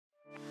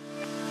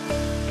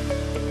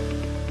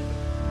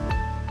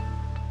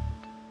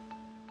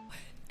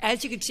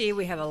as you can see,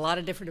 we have a lot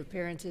of different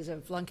appearances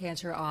of lung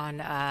cancer on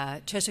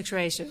chest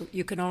X-ray, so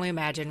you can only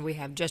imagine we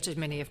have just as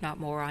many, if not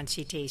more, on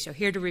CT. So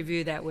here to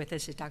review that with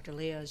us is Dr.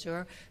 Lea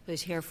Azour,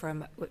 who's here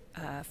from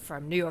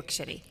New York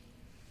City.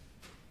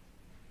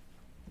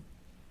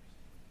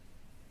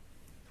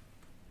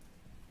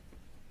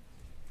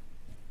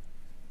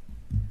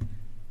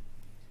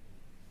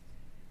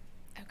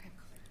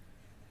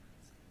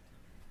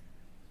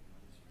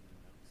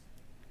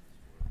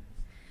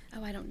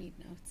 Oh, I don't need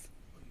notes.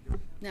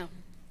 No.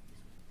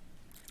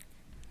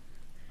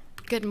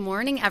 Good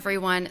morning,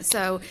 everyone.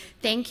 So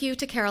thank you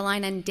to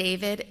Caroline and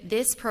David.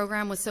 This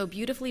program was so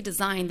beautifully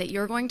designed that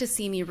you're going to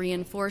see me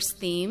reinforce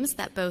themes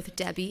that both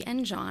Debbie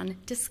and John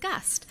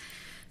discussed.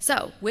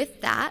 So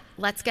with that,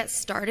 let's get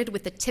started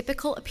with the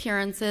typical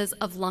appearances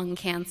of lung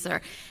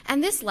cancer.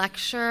 And this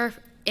lecture,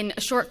 in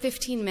a short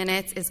 15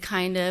 minutes, is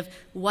kind of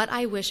what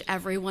I wish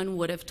everyone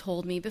would have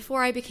told me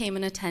before I became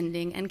an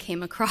attending and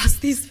came across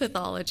these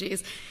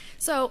pathologies.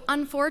 So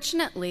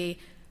unfortunately,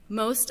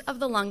 most of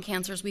the lung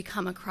cancers we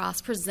come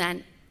across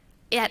present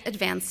at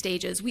advanced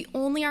stages. We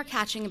only are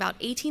catching about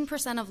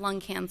 18% of lung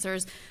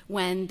cancers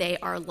when they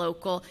are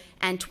local,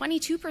 and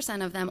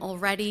 22% of them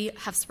already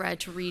have spread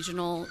to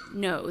regional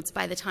nodes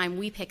by the time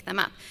we pick them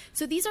up.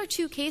 So these are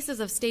two cases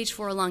of stage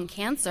 4 lung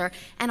cancer,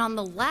 and on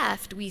the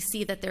left we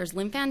see that there's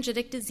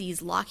lymphangitic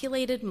disease,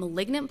 loculated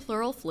malignant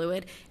pleural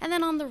fluid, and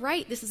then on the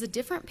right this is a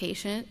different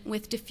patient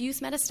with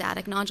diffuse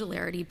metastatic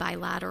nodularity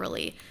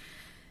bilaterally.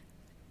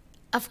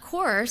 Of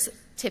course,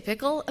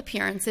 typical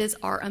appearances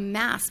are a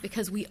mass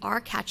because we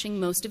are catching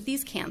most of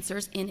these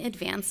cancers in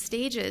advanced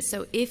stages.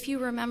 So if you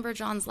remember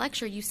John's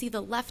lecture, you see the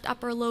left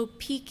upper lobe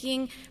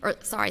peaking,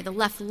 the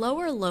left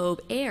lower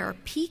lobe air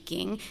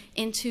peaking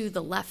into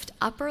the left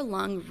upper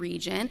lung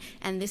region,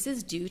 and this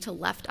is due to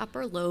left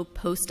upper lobe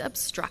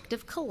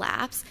post-obstructive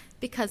collapse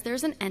because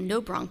there's an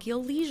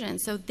endobronchial lesion.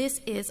 So this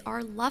is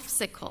our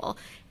lufsicle.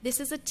 This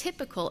is a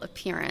typical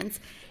appearance.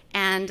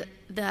 And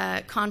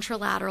the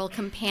contralateral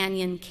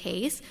companion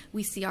case,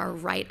 we see our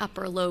right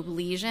upper lobe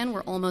lesion.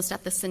 We're almost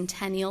at the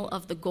centennial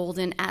of the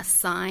golden S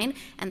sign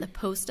and the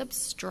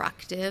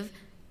post-obstructive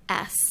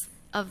S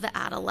of the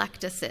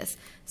atelectasis.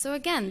 So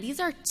again, these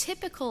are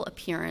typical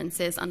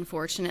appearances,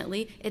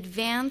 unfortunately,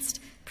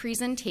 advanced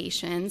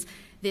presentations.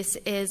 This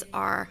is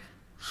our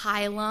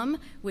hilum,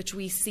 which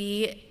we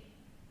see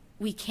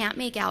we can't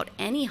make out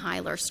any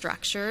hilar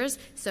structures,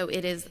 so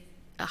it is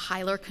a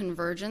hilar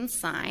convergence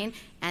sign,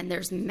 and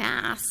there's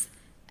mass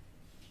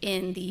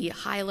in the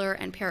hilar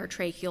and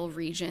paratracheal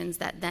regions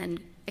that then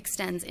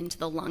extends into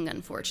the lung,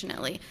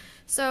 unfortunately.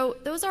 So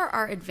those are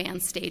our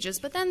advanced stages,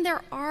 but then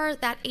there are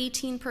that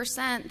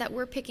 18% that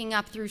we're picking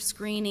up through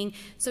screening.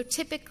 So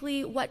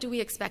typically, what do we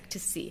expect to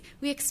see?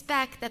 We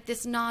expect that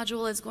this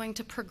nodule is going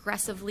to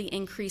progressively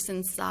increase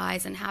in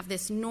size and have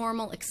this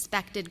normal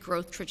expected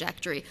growth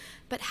trajectory.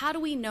 But how do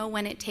we know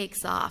when it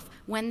takes off,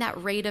 when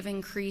that rate of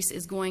increase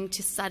is going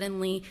to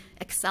suddenly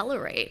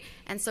accelerate?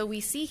 And so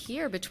we see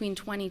here between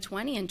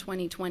 2020 and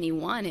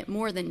 2021, it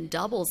more than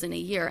doubles in a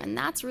year, and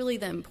that's really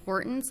the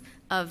importance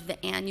of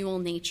the annual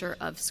nature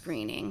of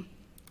screening.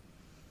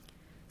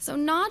 So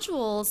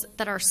nodules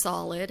that are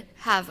solid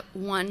have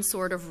one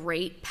sort of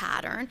rate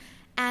pattern,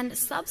 and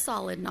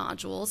subsolid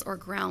nodules or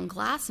ground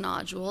glass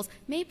nodules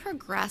may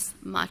progress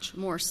much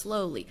more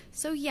slowly.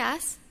 So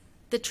yes,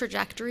 the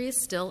trajectory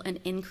is still an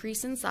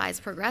increase in size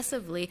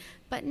progressively,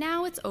 but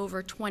now it's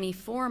over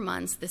 24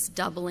 months, this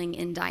doubling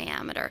in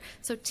diameter.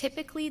 So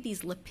typically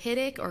these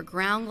lipidic or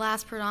ground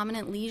glass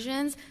predominant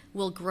lesions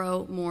will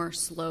grow more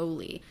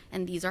slowly,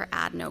 and these are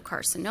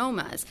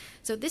adenocarcinomas.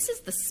 So this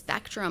is the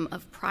spectrum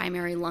of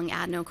primary lung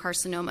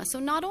adenocarcinoma. So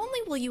not only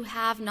will you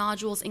have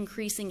nodules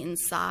increasing in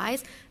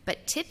size,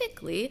 but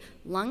typically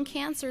lung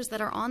cancers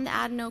that are on the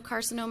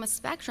adenocarcinoma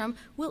spectrum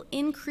will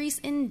increase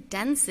in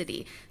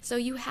density. So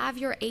you have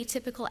your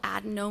atypical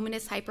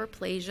adenomatous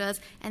hyperplasias,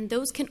 and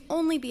those can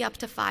only be up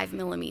to 5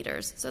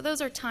 millimeters. So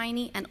those are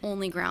tiny and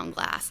only ground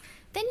glass.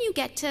 Then you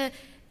get to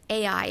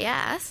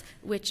AIS,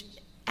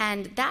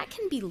 and that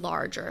can be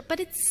larger, but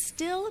it's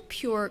still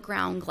pure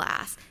ground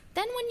glass.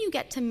 Then when you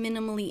get to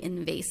minimally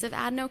invasive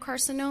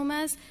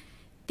adenocarcinomas,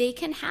 they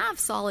can have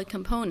solid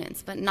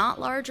components, but not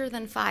larger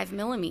than 5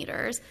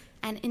 millimeters.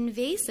 And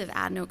invasive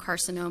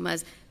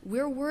adenocarcinomas,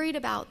 we're worried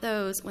about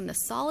those when the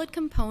solid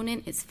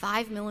component is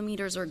 5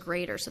 millimeters or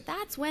greater. So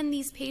that's when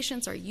these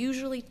patients are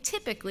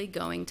typically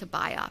going to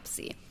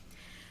biopsy.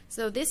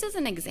 So this is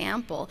an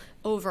example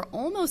over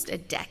almost a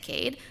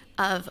decade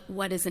of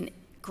what is an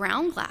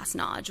ground glass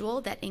nodule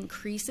that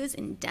increases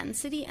in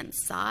density and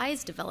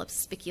size, develops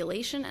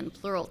spiculation and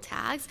pleural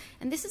tags,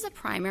 and this is a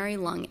primary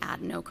lung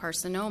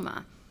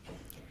adenocarcinoma.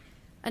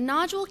 A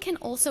nodule can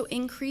also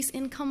increase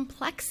in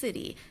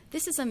complexity.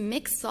 This is a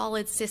mixed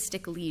solid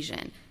cystic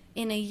lesion.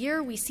 In a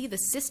year, we see the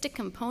cystic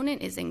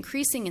component is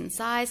increasing in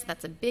size.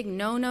 That's a big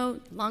no-no.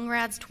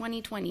 LungRads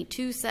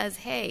 2022 says,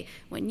 hey,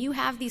 when you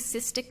have these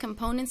cystic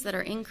components that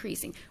are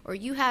increasing, or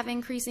you have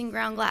increasing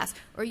ground glass,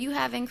 or you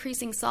have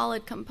increasing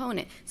solid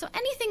component, so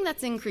anything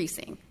that's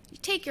increasing, you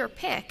take your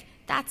pick,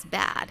 that's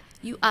bad.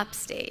 You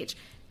upstage.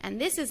 And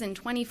this is in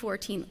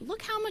 2014.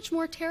 Look how much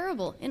more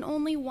terrible in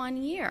only 1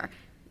 year.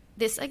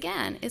 This,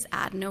 again, is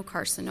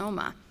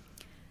adenocarcinoma.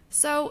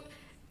 So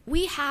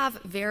we have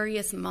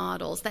various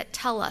models that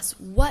tell us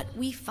what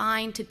we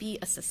find to be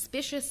a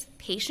suspicious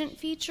patient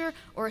feature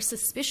or a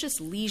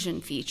suspicious lesion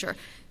feature.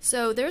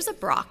 So there's a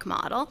Brock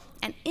model,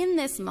 and in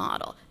this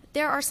model,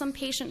 there are some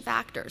patient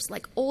factors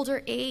like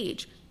older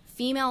age,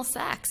 female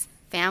sex,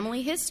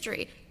 family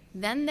history.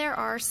 Then there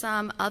are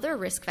some other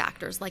risk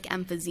factors like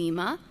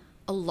emphysema,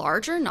 a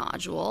larger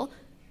nodule,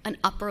 an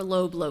upper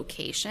lobe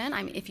location.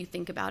 I mean, if you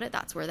think about it,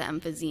 that's where the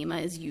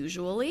emphysema is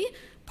usually.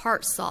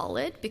 Part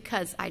solid,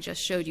 because I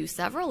just showed you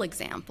several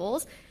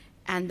examples,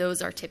 and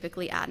those are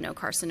typically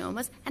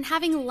adenocarcinomas, and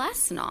having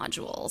less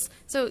nodules.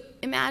 So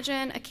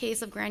imagine a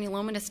case of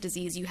granulomatous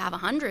disease, you have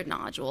 100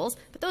 nodules,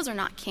 but those are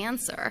not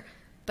cancer.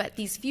 But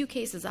these few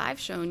cases I've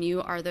shown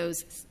you are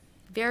those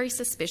very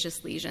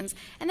suspicious lesions,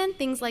 and then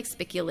things like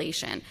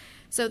spiculation.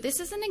 So this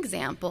is an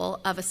example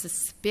of a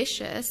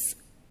suspicious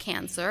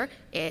cancer.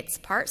 It's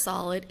part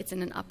solid, it's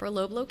in an upper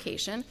lobe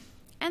location,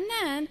 and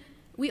then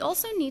we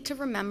also need to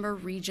remember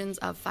regions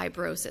of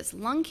fibrosis.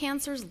 Lung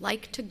cancers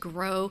like to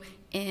grow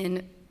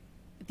in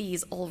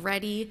these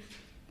already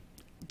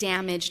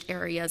damaged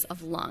areas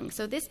of lung.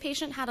 So this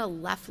patient had a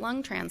left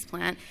lung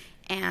transplant,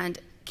 and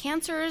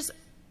cancers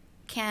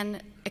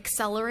can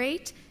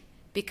accelerate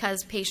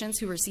because patients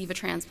who receive a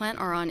transplant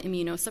are on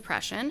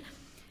immunosuppression.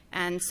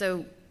 And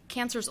so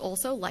cancers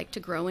also like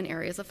to grow in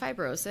areas of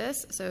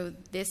fibrosis. So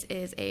this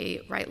is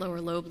a right lower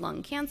lobe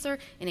lung cancer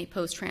in a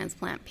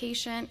post-transplant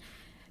patient.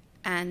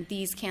 And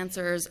these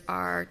cancers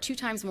are 2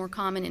 times more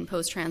common in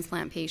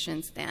post-transplant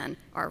patients than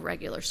our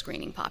regular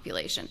screening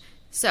population.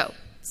 So,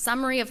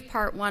 summary of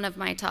part 1 of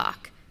my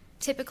talk.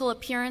 Typical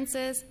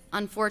appearances,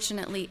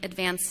 unfortunately,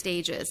 advanced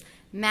stages.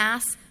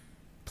 Mass,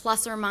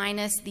 plus or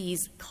minus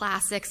these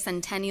classic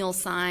centennial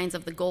signs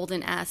of the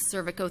golden S,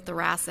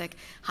 cervicothoracic,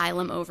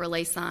 hilum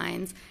overlay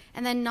signs,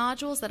 and then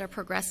nodules that are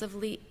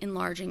progressively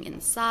enlarging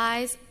in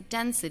size,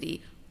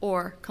 density,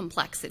 or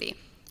complexity.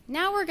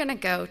 Now we're going to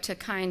go to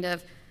kind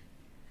of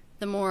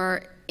the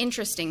more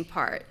interesting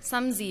part,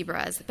 some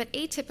zebras, but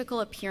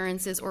atypical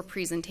appearances or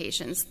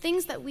presentations,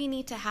 things that we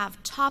need to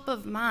have top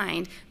of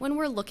mind when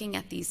we're looking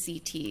at these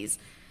CTs.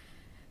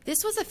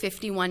 This was a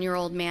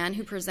 51-year-old man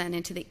who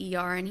presented to the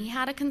ER, and he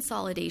had a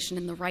consolidation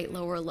in the right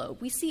lower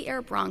lobe. We see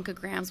air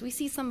bronchograms, we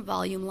see some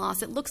volume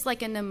loss. It looks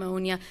like a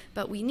pneumonia,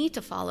 but we need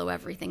to follow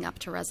everything up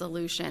to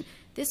resolution.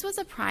 This was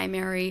a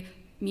primary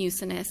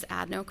mucinous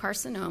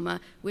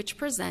adenocarcinoma, which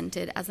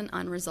presented as an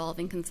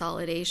unresolving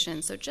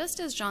consolidation. So just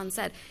as John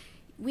said,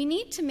 we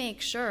need to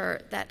make sure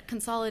that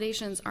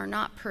consolidations are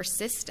not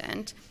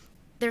persistent.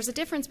 There's a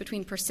difference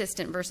between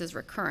persistent versus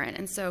recurrent,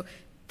 and so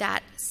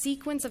that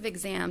sequence of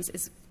exams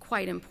is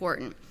quite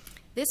important.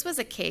 This was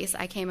a case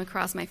I came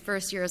across my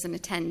first year as an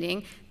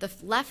attending. The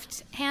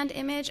left-hand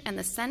image and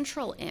the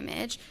central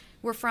image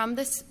were from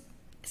this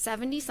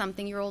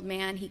 70-something-year-old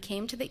man. He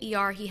came to the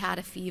ER, he had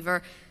a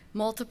fever,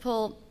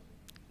 multiple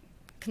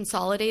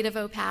consolidative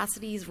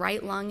opacities,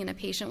 right lung in a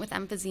patient with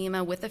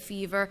emphysema with a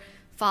fever,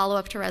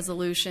 follow-up to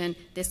resolution.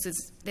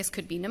 This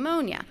could be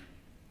pneumonia.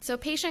 So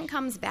patient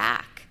comes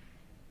back.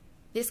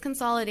 This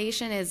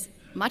consolidation is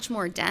much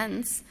more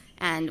dense,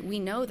 and we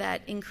know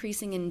that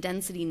increasing in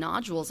density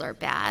nodules are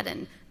bad,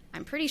 and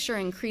I'm pretty sure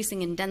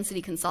increasing in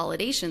density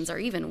consolidations are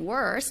even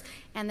worse,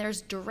 and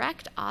there's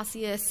direct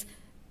osseous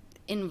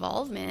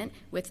involvement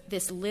with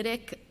this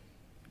lytic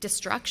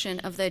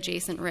destruction of the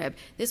adjacent rib.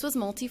 This was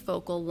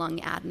multifocal lung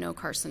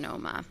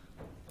adenocarcinoma.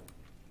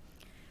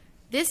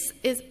 This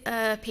is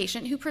a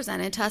patient who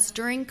presented to us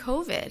during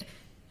COVID.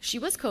 She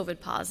was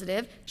COVID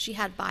positive. She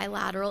had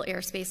bilateral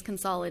airspace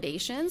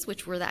consolidations,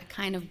 which were that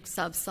kind of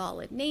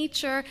subsolid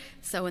nature.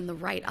 So in the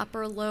right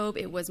upper lobe,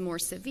 it was more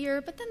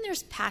severe, but then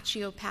there's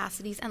patchy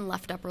opacities and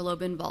left upper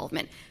lobe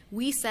involvement.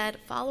 We said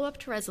follow up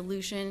to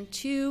resolution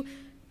to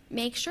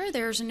make sure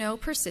there's no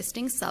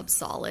persisting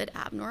subsolid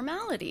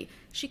abnormality.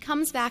 She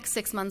comes back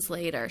 6 months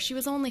later. She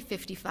was only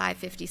 55,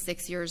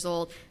 56 years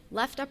old.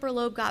 Left upper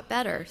lobe got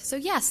better. So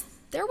yes,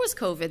 there was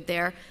COVID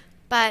there,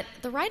 but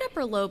the right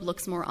upper lobe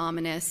looks more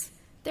ominous.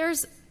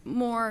 There's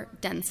more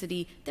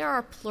density. There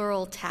are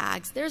pleural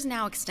tags. There's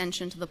now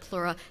extension to the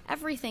pleura.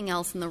 Everything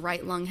else in the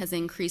right lung has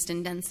increased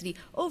in density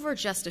over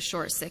just a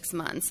short 6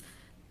 months.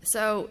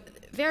 So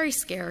very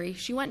scary.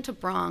 She went to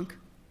bronch,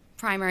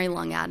 primary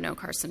lung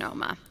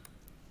adenocarcinoma.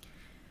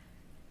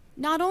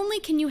 Not only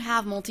can you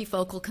have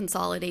multifocal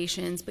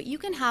consolidations, but you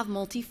can have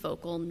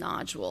multifocal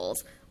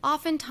nodules.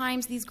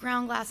 Oftentimes, these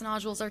ground glass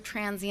nodules are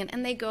transient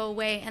and they go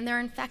away and they're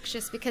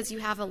infectious because you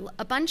have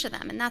a bunch of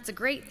them, and that's a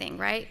great thing,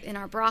 right? In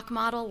our Brock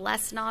model,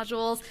 less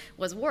nodules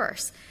was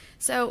worse.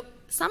 So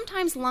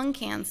sometimes lung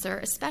cancer,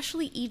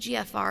 especially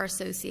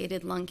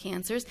EGFR-associated lung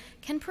cancers,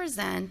 can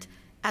present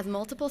as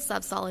multiple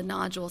subsolid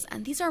nodules,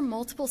 and these are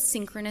multiple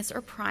synchronous or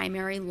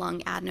primary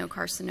lung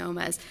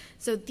adenocarcinomas.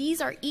 So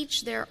these are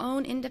each their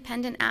own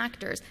independent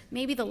actors.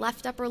 Maybe the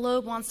left upper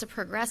lobe wants to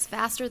progress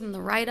faster than the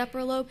right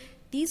upper lobe.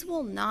 These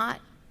will not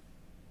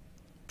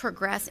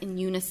progress in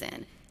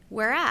unison.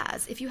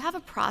 Whereas if you have a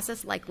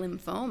process like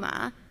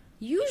lymphoma,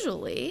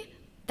 usually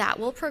that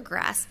will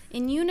progress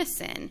in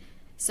unison.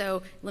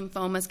 So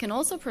lymphomas can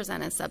also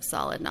present as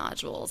subsolid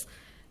nodules.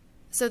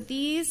 So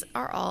these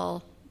are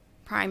all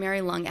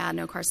primary lung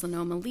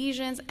adenocarcinoma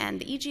lesions,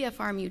 and the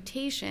EGFR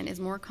mutation is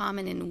more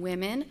common in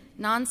women,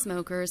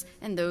 non-smokers,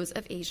 and those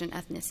of Asian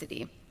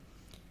ethnicity.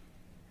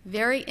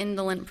 Very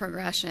indolent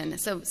progression.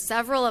 So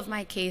several of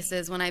my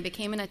cases, when I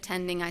became an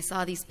attending, I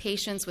saw these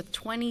patients with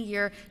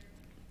 20-year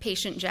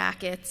patient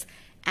jackets,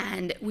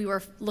 and we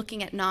were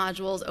looking at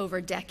nodules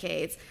over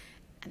decades.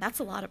 And that's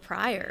a lot of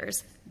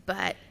priors,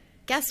 but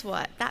guess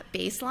what? That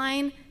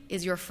baseline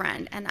is your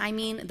friend, and I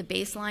mean the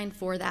baseline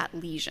for that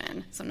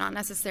lesion, so not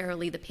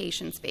necessarily the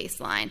patient's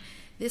baseline.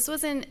 This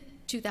was in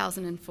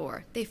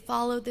 2004. They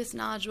followed this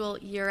nodule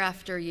year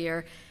after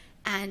year,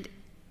 and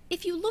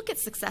if you look at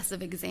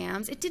successive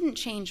exams, it didn't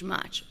change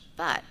much.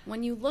 But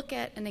when you look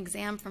at an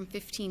exam from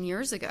 15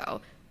 years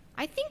ago,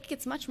 I think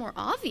it's much more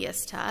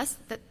obvious to us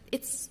that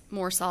it's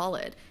more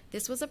solid.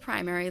 This was a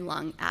primary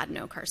lung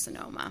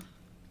adenocarcinoma.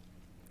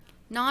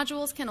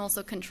 Nodules can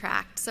also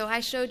contract. So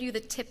I showed you the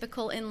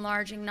typical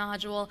enlarging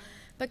nodule,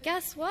 but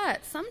guess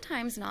what?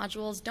 Sometimes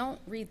nodules don't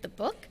read the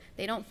book,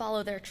 they don't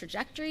follow their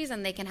trajectories,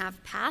 and they can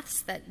have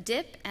paths that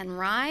dip and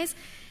rise.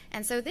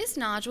 And so this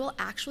nodule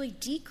actually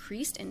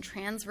decreased in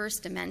transverse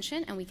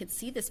dimension, and we could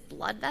see this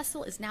blood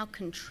vessel is now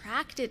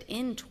contracted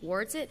in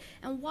towards it.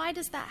 And why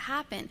does that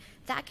happen?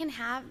 That can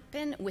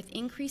happen with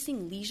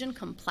increasing lesion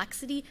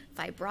complexity,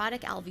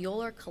 fibrotic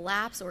alveolar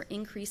collapse, or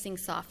increasing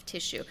soft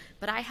tissue.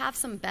 But I have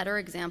some better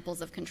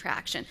examples of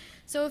contraction.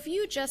 So if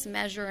you just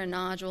measure a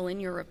nodule in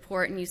your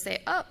report and you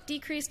say, oh,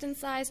 decreased in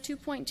size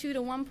 2.2 to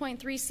 1.3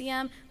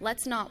 cm,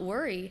 let's not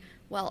worry.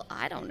 Well,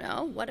 I don't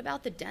know. What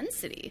about the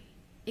density?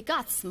 It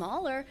got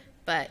smaller,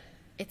 but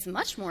it's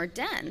much more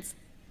dense.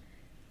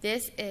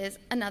 This is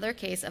another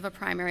case of a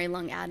primary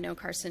lung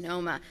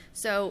adenocarcinoma.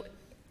 So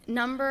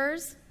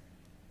numbers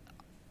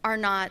are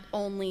not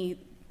only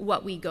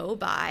what we go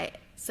by.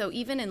 So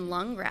even in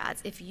lung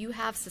grads, if you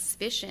have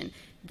suspicion,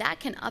 that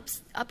can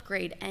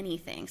upgrade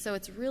anything. So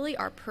it's really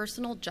our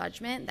personal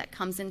judgment that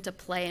comes into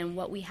play and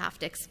what we have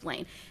to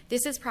explain.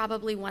 This is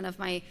probably one of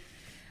my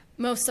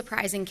most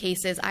surprising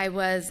cases.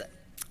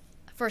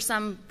 For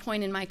some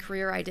point in my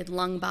career, I did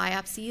lung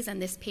biopsies,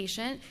 and this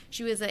patient,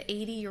 she was an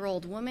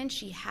 80-year-old woman.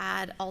 She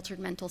had altered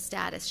mental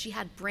status. She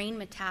had brain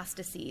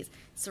metastases,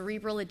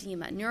 cerebral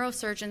edema.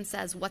 Neurosurgeon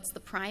says, what's the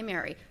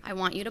primary? I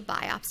want you to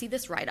biopsy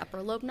this right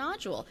upper lobe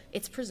nodule.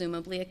 It's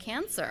presumably a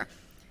cancer.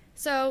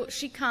 So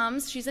she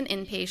comes, she's an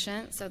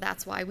inpatient, so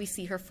that's why we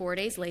see her 4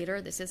 days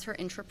later. This is her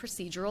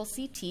intraprocedural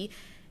CT,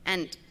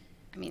 and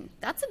I mean,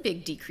 that's a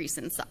big decrease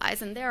in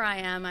size, and there I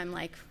am, I'm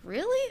like,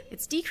 really?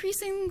 It's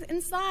decreasing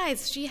in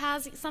size. She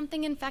has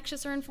something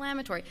infectious or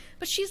inflammatory,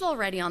 but she's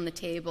already on the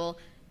table,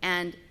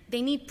 and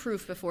they need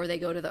proof before they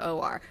go to the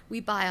OR.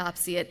 We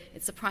biopsy it.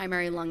 It's a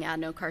primary lung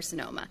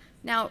adenocarcinoma.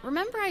 Now,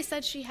 remember I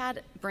said she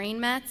had brain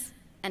mets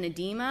and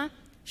edema?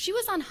 She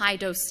was on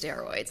high-dose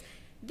steroids.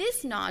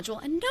 This nodule,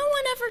 and no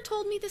one ever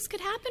told me this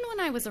could happen when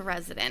I was a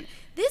resident,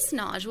 this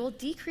nodule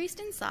decreased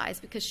in size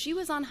because she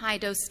was on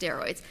high-dose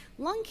steroids.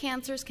 Lung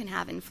cancers can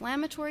have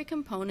inflammatory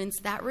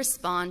components that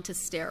respond to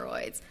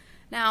steroids.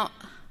 Now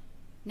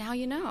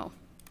you know.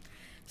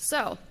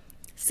 So,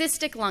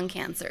 cystic lung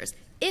cancers.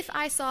 If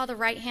I saw the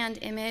right-hand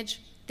image,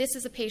 this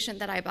is a patient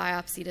that I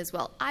biopsied as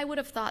well. I would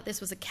have thought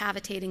this was a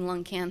cavitating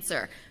lung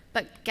cancer,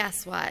 but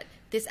guess what?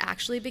 This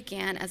actually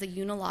began as a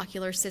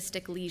unilocular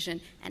cystic lesion,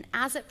 and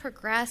as it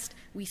progressed,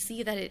 we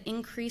see that it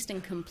increased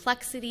in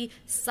complexity,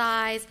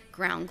 size,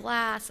 ground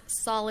glass,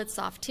 solid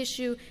soft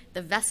tissue.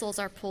 The vessels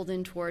are pulled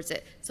in towards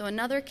it. So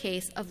another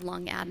case of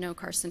lung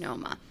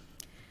adenocarcinoma.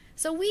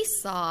 So we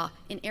saw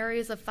in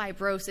areas of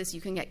fibrosis,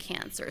 you can get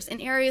cancers. In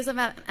areas of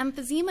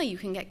emphysema, you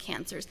can get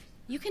cancers.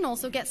 You can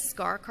also get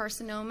scar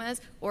carcinomas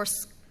or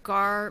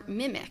scar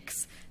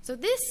mimics. So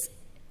this,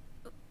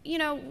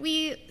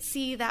 we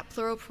see that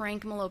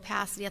pleuroparenchymal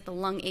opacity at the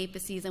lung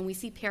apices, and we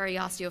see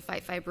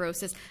periosteophyte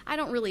fibrosis. I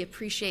don't really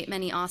appreciate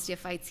many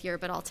osteophytes here,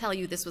 but I'll tell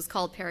you this was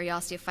called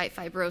periosteophyte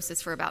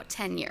fibrosis for about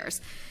 10 years.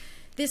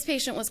 This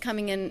patient was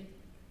coming in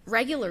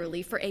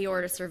regularly for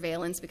aorta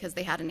surveillance because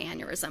they had an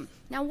aneurysm.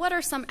 Now, what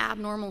are some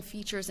abnormal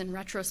features in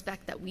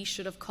retrospect that we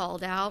should have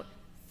called out?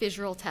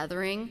 Fissural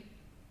tethering,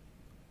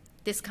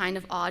 this kind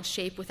of odd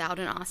shape without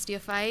an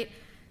osteophyte.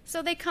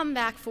 So they come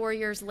back 4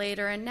 years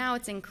later, and now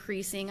it's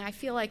increasing. I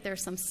feel like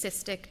there's some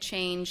cystic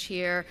change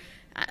here.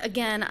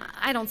 Again,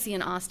 I don't see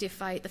an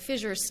osteophyte. The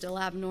fissure is still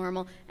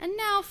abnormal. And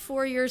now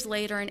 4 years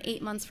later, and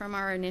 8 months from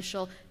our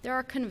initial, there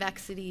are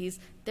convexities,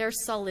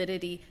 there's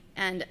solidity,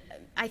 and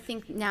I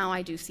think now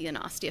I do see an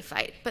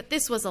osteophyte. But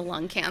this was a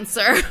lung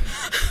cancer.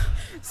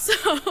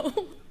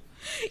 So,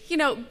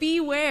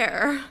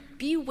 beware.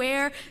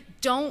 Beware.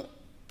 Don't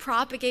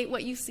propagate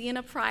what you see in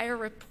a prior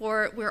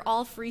report. We're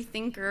all free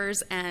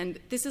thinkers, and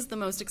this is the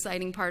most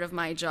exciting part of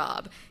my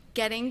job,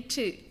 getting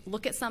to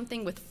look at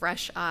something with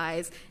fresh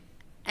eyes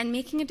and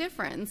making a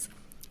difference.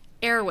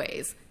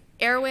 Airways.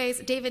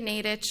 David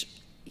Nadich,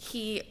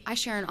 I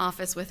share an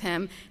office with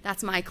him.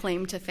 That's my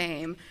claim to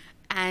fame.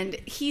 And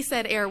he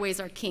said airways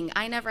are king.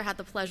 I never had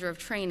the pleasure of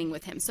training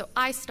with him. So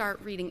I start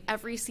reading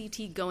every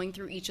CT going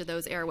through each of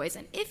those airways.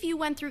 And if you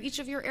went through each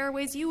of your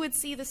airways, you would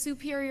see the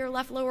superior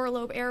left lower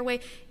lobe airway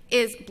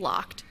is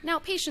blocked. Now,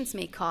 patients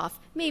may cough.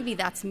 Maybe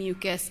that's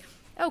mucus.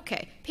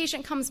 Okay,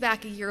 patient comes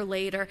back a year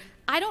later.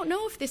 I don't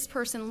know if this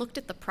person looked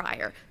at the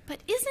prior, but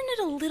isn't it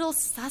a little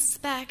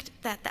suspect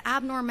that the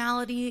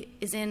abnormality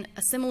is in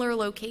a similar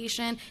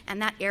location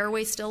and that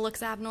airway still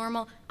looks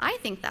abnormal? I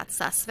think that's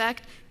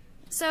suspect.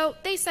 So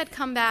they said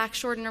come back,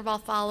 short interval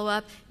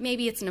follow-up,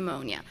 maybe it's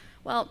pneumonia.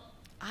 Well,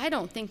 I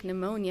don't think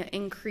pneumonia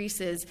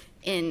increases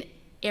in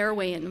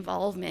airway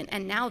involvement,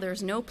 and now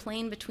there's no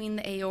plane between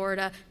the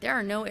aorta, there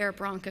are no air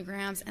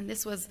bronchograms, and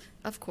this was,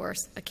 of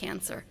course, a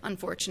cancer,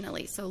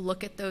 unfortunately. So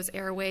look at those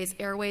airways.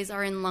 Airways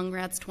are in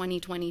LungRADS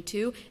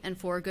 2022, and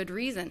for a good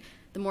reason.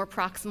 The more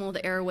proximal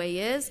the airway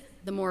is,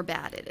 the more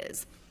bad it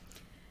is.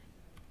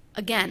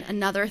 Again,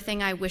 another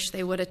thing I wish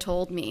they would have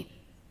told me.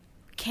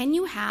 Can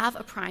you have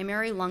a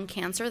primary lung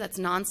cancer that's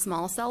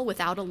non-small cell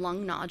without a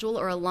lung nodule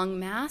or a lung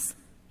mass?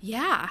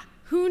 Yeah,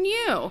 who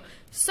knew?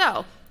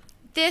 So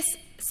this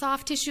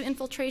soft tissue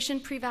infiltration,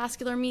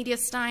 prevascular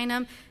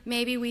mediastinum,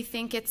 maybe we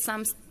think it's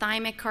some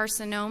thymic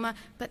carcinoma,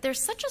 but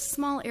there's such a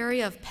small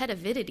area of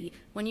petavidity.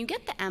 When you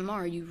get the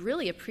MR, you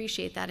really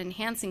appreciate that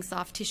enhancing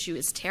soft tissue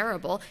is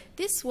terrible.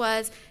 This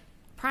was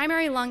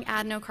primary lung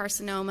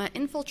adenocarcinoma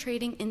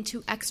infiltrating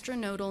into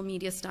extranodal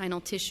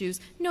mediastinal tissues,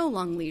 no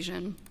lung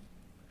lesion.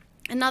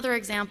 Another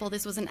example,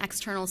 this was an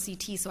external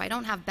CT, so I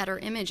don't have better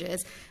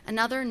images.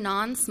 Another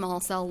non-small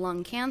cell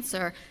lung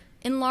cancer,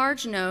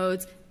 enlarged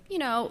nodes, you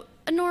know,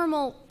 a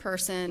normal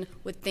person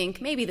would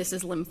think maybe this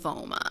is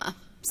lymphoma,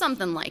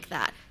 something like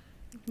that.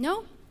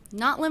 No,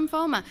 not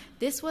lymphoma.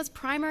 This was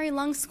primary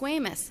lung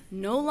squamous,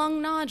 no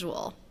lung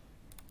nodule.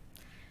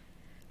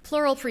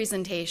 Pleural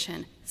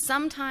presentation.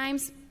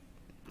 Sometimes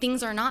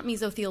things are not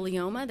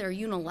mesothelioma, they're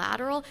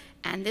unilateral,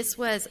 and this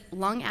was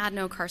lung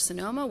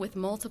adenocarcinoma with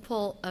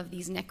multiple of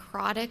these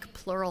necrotic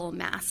pleural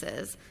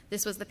masses.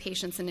 This was the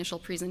patient's initial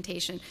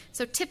presentation.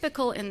 So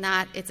typical in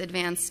that it's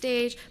advanced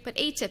stage, but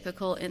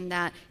atypical in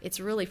that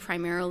it's really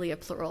primarily a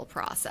pleural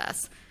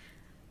process.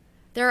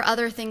 There are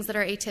other things that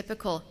are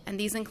atypical, and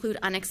these include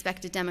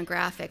unexpected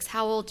demographics.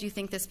 How old do you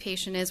think this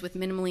patient is with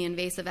minimally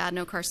invasive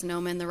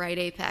adenocarcinoma in the right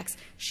apex?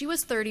 She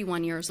was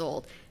 31 years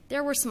old.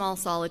 There were small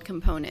solid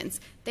components.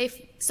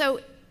 So,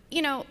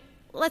 you know,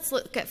 let's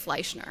look at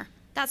Fleischner.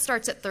 That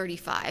starts at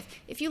 35.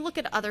 If you look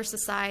at other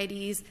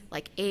societies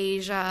like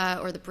Asia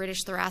or the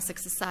British Thoracic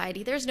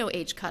Society, there's no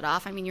age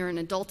cutoff. I mean, you're an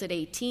adult at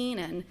 18,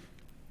 and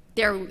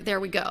there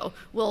we go.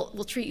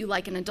 We'll treat you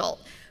like an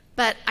adult.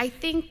 But I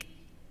think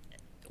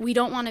we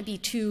don't want to be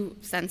too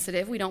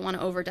sensitive. We don't want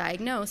to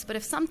overdiagnose. But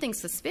if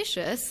something's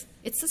suspicious,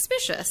 it's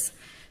suspicious.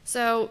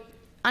 So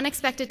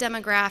unexpected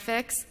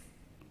demographics,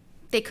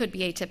 they could be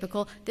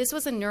atypical. This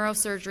was a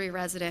neurosurgery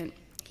resident.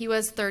 He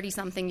was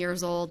 30-something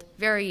years old,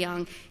 very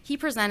young. He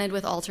presented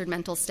with altered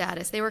mental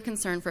status. They were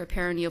concerned for a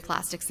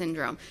paraneoplastic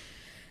syndrome.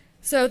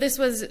 So this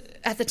was,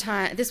 at the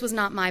time, this was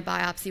not my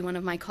biopsy, one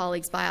of my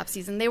colleagues'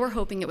 biopsies, and they were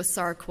hoping it was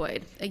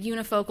sarcoid, a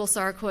unifocal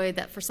sarcoid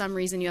that for some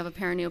reason you have a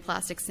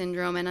paraneoplastic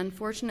syndrome, and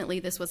unfortunately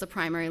this was a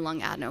primary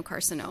lung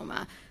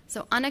adenocarcinoma.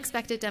 So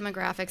unexpected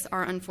demographics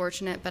are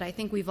unfortunate, but I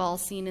think we've all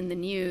seen in the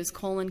news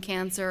colon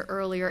cancer,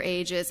 earlier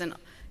ages, and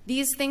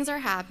these things are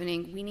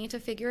happening. We need to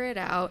figure it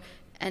out,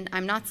 and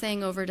I'm not saying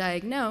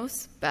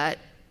overdiagnose, but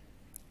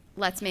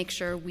let's make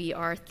sure we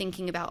are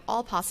thinking about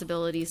all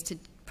possibilities to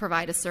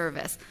provide a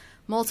service.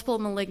 Multiple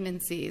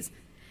malignancies.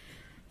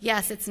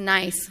 Yes, it's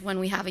nice when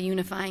we have a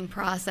unifying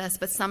process,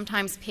 but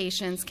sometimes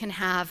patients can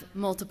have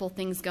multiple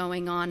things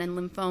going on, and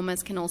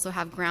lymphomas can also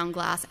have ground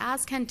glass,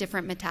 as can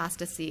different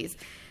metastases,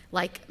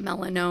 like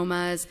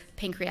melanomas,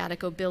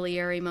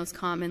 pancreaticobiliary most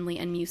commonly,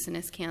 and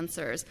mucinous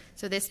cancers.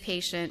 So this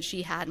patient,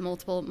 she had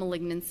multiple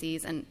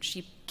malignancies, and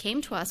she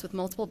came to us with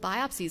multiple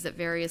biopsies at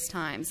various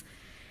times.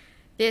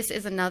 This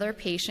is another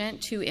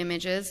patient, 2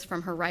 images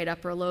from her right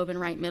upper lobe and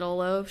right middle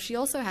lobe. She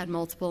also had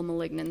multiple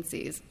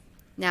malignancies.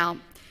 Now,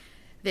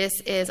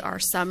 this is our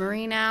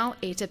summary now: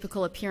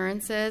 atypical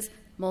appearances,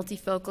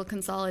 multifocal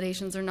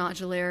consolidations or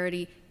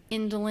nodularity,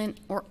 indolent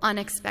or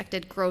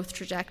unexpected growth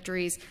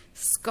trajectories,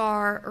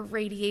 scar or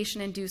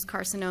radiation-induced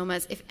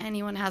carcinomas. If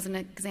anyone has an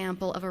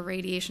example of a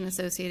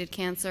radiation-associated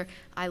cancer,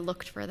 I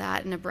looked for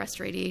that in a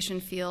breast radiation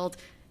field.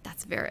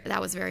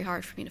 That was very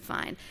hard for me to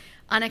find.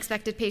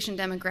 Unexpected patient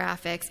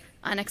demographics,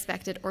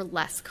 unexpected or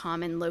less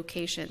common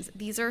locations.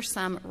 These are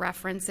some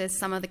references.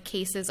 Some of the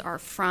cases are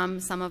from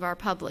some of our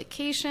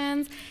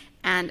publications,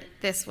 and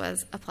this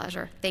was a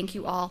pleasure. Thank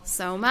you all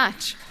so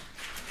much.